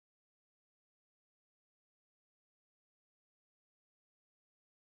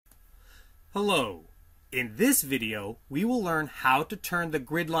Hello. In this video, we will learn how to turn the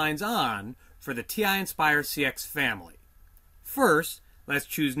grid lines on for the TI Nspire CX family. First, let's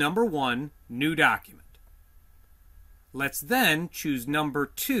choose number 1, New Document. Let's then choose number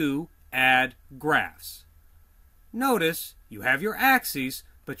 2, Add Graphs. Notice you have your axes,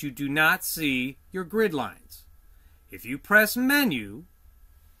 but you do not see your grid lines. If you press Menu,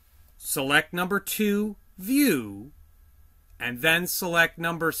 select number 2, View, and then select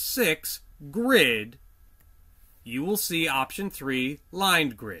number 6, Grid, you will see option 3,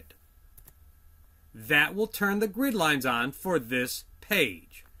 Lined Grid. That will turn the grid lines on for this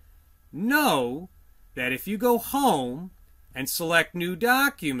page. Know that if you go Home and select New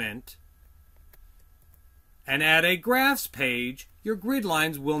Document and add a Graphs page, your grid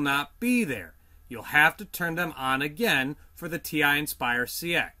lines will not be there. You'll have to turn them on again for the TI Nspire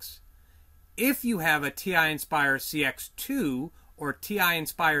CX. If you have a TI Nspire CX2 or TI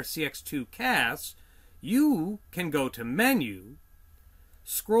Nspire CX2 CAS, you can go to Menu,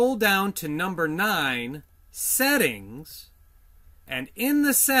 scroll down to number 9, Settings, and in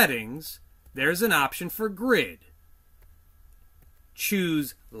the Settings, there's an option for Grid.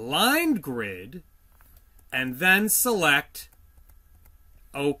 Choose Lined Grid, and then select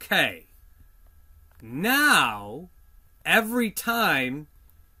OK. Now, every time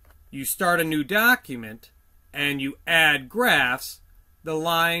you start a new document and you add graphs, the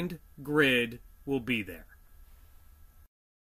lined grid will be there.